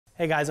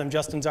Hey guys, I'm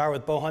Justin Czar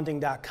with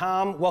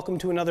Bowhunting.com. Welcome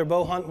to another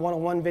Bow Hunt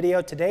 101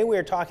 video. Today we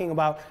are talking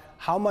about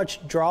how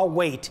much draw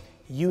weight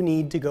you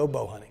need to go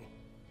bow hunting.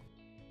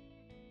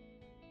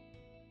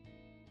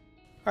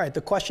 All right,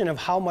 the question of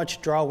how much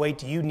draw weight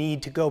do you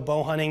need to go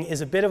bow hunting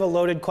is a bit of a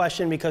loaded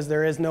question because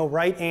there is no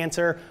right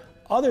answer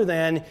other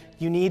than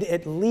you need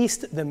at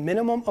least the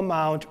minimum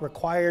amount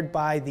required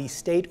by the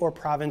state or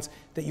province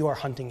that you are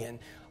hunting in.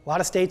 A lot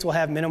of states will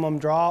have minimum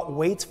draw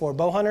weights for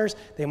bow hunters.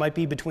 They might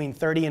be between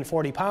 30 and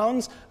 40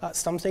 pounds.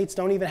 Some states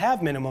don't even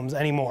have minimums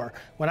anymore.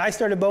 When I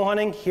started bow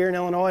hunting here in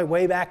Illinois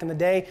way back in the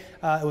day,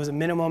 it was a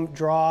minimum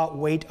draw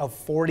weight of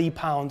 40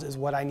 pounds is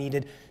what I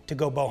needed to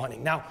go bow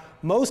hunting. Now,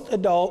 most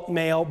adult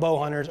male bow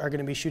hunters are going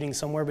to be shooting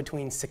somewhere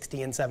between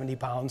 60 and 70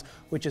 pounds,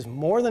 which is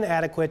more than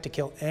adequate to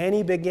kill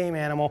any big game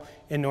animal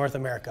in North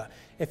America.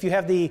 If you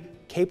have the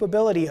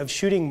capability of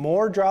shooting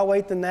more draw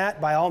weight than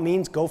that, by all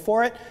means, go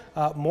for it.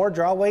 More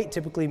draw weight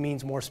typically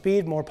means more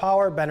speed, more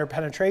power, better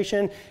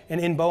penetration,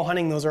 and in bow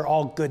hunting, those are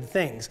all good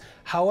things.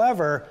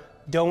 However,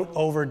 don't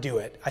overdo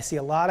it. I see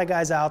a lot of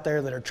guys out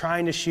there that are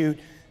trying to shoot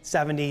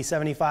 70,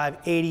 75,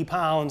 80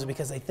 pounds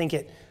because they think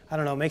it, I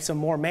don't know, makes them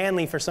more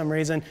manly for some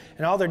reason,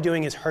 and all they're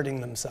doing is hurting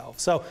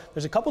themselves. So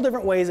there's a couple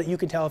different ways that you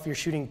can tell if you're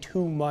shooting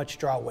too much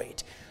draw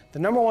weight. The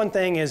number one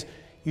thing is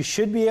you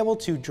should be able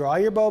to draw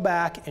your bow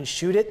back and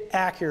shoot it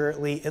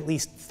accurately at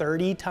least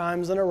 30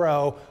 times in a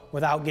row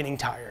without getting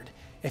tired.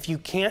 If you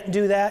can't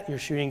do that, you're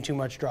shooting too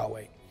much draw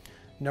weight.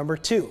 Number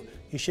two,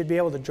 you should be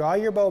able to draw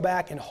your bow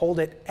back and hold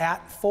it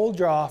at full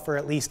draw for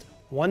at least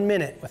 1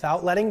 minute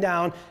without letting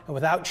down and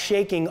without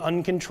shaking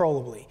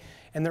uncontrollably.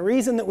 And the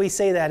reason that we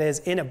say that is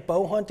in a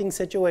bow hunting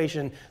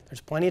situation, there's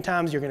plenty of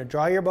times you're going to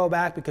draw your bow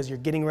back because you're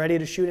getting ready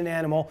to shoot an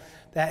animal.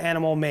 That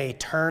animal may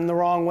turn the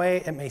wrong way,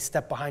 it may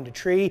step behind a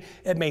tree,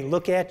 it may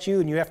look at you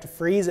and you have to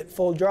freeze at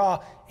full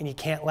draw and you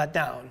can't let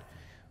down,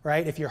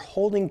 right? If you're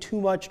holding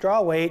too much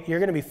draw weight, you're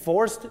going to be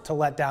forced to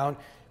let down,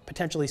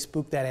 potentially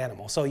spook that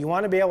animal. So you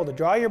want to be able to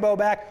draw your bow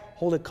back,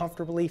 hold it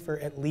comfortably for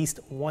at least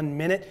 1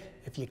 minute.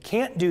 If you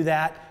can't do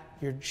that,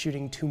 you're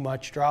shooting too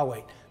much draw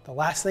weight. The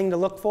last thing to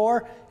look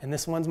for, and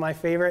this one's my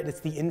favorite,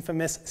 it's the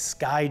infamous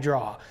sky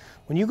draw.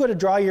 When you go to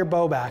draw your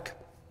bow back,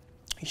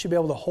 you should be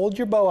able to hold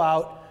your bow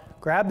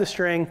out, grab the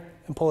string,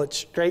 and pull it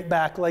straight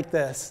back like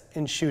this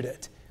and shoot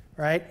it,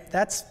 right?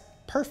 That's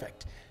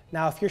perfect.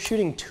 Now, if you're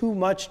shooting too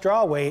much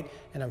draw weight,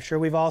 and I'm sure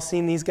we've all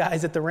seen these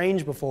guys at the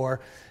range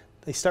before,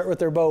 they start with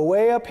their bow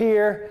way up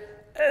here,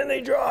 and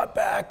they draw it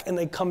back, and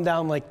they come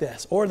down like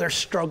this, or they're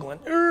struggling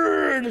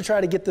to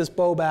try to get this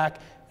bow back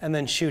and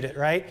then shoot it,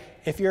 right?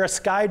 If you're a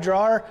sky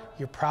drawer,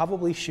 you're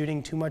probably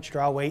shooting too much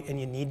draw weight and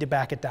you need to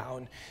back it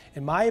down.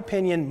 In my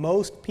opinion,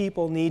 most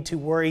people need to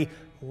worry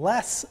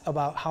less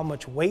about how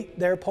much weight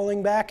they're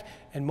pulling back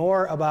and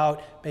more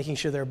about making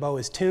sure their bow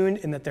is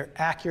tuned and that they're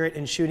accurate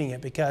in shooting it,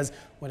 because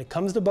when it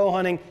comes to bow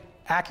hunting,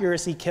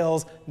 accuracy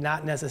kills,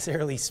 not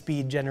necessarily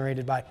speed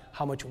generated by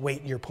how much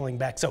weight you're pulling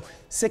back. So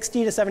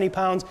 60 to 70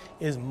 pounds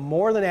is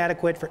more than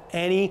adequate for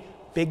any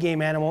big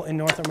game animal in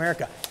North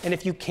America. And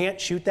if you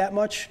can't shoot that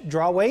much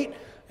draw weight,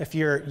 if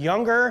you're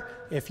younger,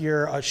 if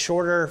you're a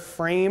shorter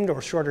framed or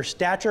shorter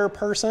stature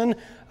person,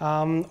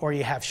 or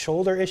you have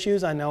shoulder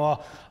issues, I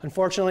know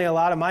unfortunately a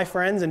lot of my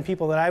friends and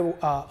people that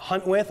I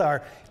hunt with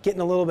are getting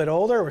a little bit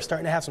older. We're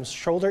starting to have some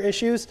shoulder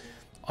issues.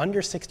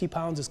 Under 60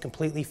 pounds is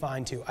completely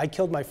fine too. I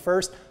killed my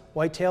first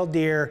white-tailed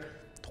deer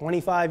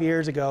 25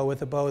 years ago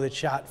with a bow that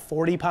shot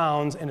 40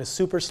 pounds and a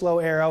super slow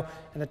arrow,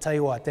 and I tell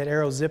you what, that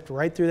arrow zipped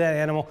right through that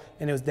animal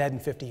and it was dead in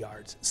 50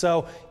 yards.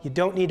 So you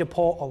don't need to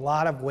pull a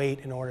lot of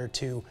weight in order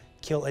to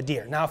kill a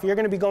deer. Now, if you're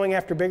going to be going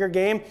after bigger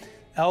game,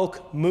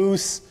 elk,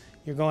 moose,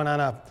 you're going on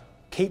a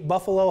Cape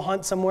buffalo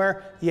hunt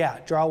somewhere, yeah,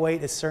 draw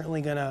weight is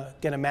certainly gonna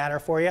matter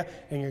for you,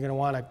 and you're gonna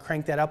wanna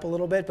crank that up a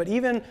little bit. But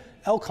even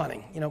elk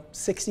hunting,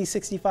 60,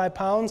 65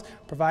 pounds,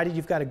 provided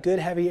you've got a good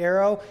heavy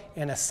arrow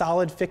and a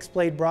solid fixed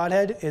blade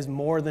broadhead, is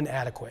more than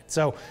adequate.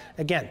 So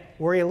again,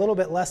 worry a little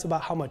bit less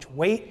about how much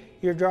weight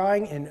you're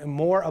drawing and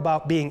more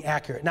about being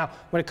accurate. Now,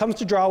 when it comes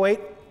to draw weight,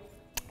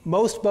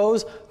 most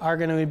bows are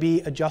going to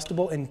be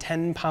adjustable in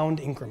 10-pound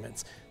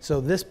increments. So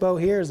this bow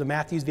here is a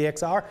Mathews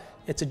VXR.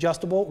 It's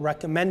adjustable,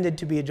 recommended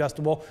to be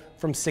adjustable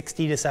from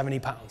 60 to 70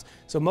 pounds.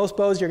 So most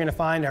bows you're going to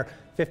find are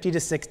 50 to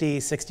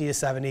 60, 60 to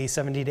 70,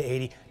 70 to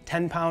 80,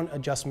 10-pound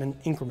adjustment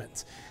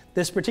increments.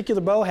 This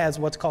particular bow has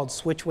what's called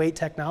switch weight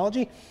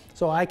technology.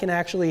 So I can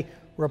actually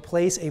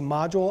replace a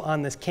module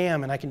on this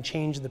cam and I can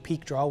change the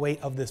peak draw weight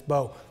of this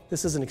bow.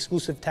 This is an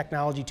exclusive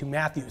technology to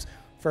Mathews.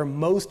 For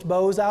most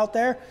bows out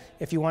there,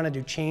 if you wanted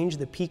to change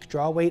the peak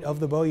draw weight of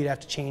the bow, you'd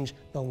have to change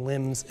the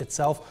limbs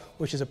itself,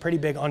 which is a pretty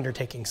big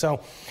undertaking.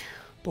 So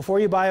before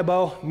you buy a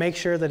bow, make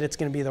sure that it's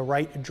going to be the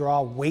right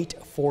draw weight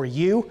for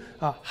you.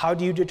 How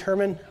do you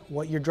determine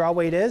what your draw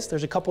weight is?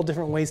 There's a couple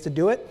different ways to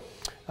do it.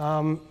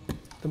 One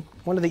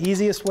of the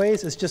easiest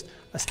ways is just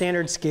a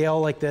standard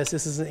scale like this.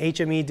 This is an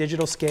HME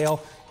digital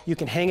scale. You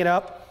can hang it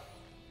up,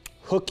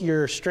 hook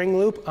your string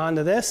loop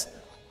onto this,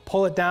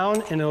 pull it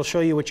down, and it'll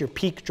show you what your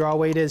peak draw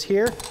weight is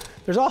here.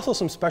 There's also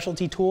some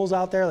specialty tools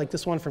out there, like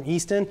this one from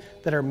Easton,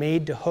 that are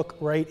made to hook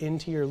right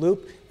into your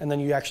loop, and then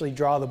you actually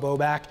draw the bow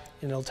back,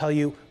 and it'll tell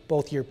you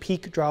both your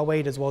peak draw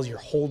weight as well as your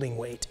holding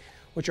weight.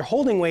 What your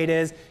holding weight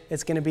is,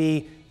 it's gonna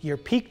be your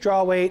peak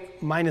draw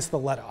weight minus the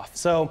let off.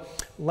 So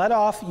let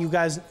off, you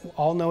guys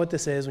all know what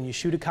this is. When you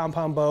shoot a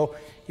compound bow,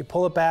 you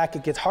pull it back,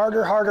 it gets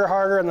harder, harder,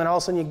 harder, and then all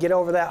of a sudden you get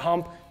over that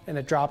hump and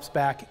it drops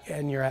back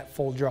and you're at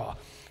full draw.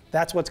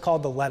 That's what's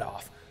called the let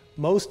off.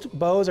 Most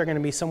bows are gonna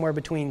be somewhere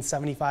between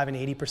 75 and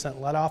 80%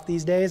 let off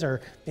these days,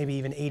 or maybe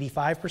even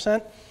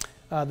 85%.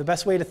 The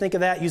best way to think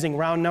of that, using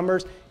round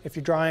numbers, if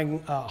you're drawing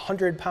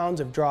 100 pounds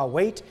of draw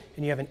weight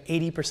and you have an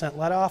 80%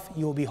 let off,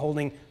 you will be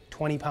holding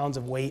 20 pounds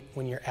of weight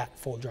when you're at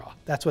full draw.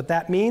 That's what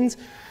that means.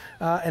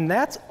 And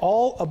that's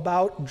all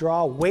about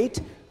draw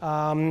weight.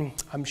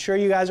 I'm sure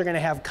you guys are gonna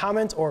have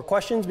comments or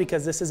questions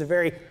because this is a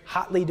very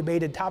hotly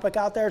debated topic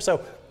out there.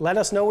 So let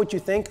us know what you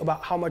think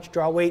about how much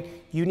draw weight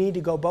you need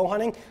to go bow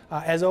hunting.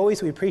 As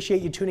always, we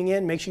appreciate you tuning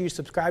in. Make sure you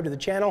subscribe to the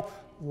channel.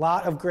 A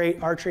lot of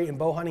great archery and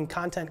bow hunting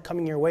content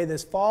coming your way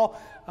this fall.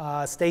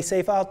 Stay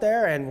safe out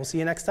there, and we'll see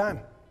you next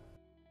time.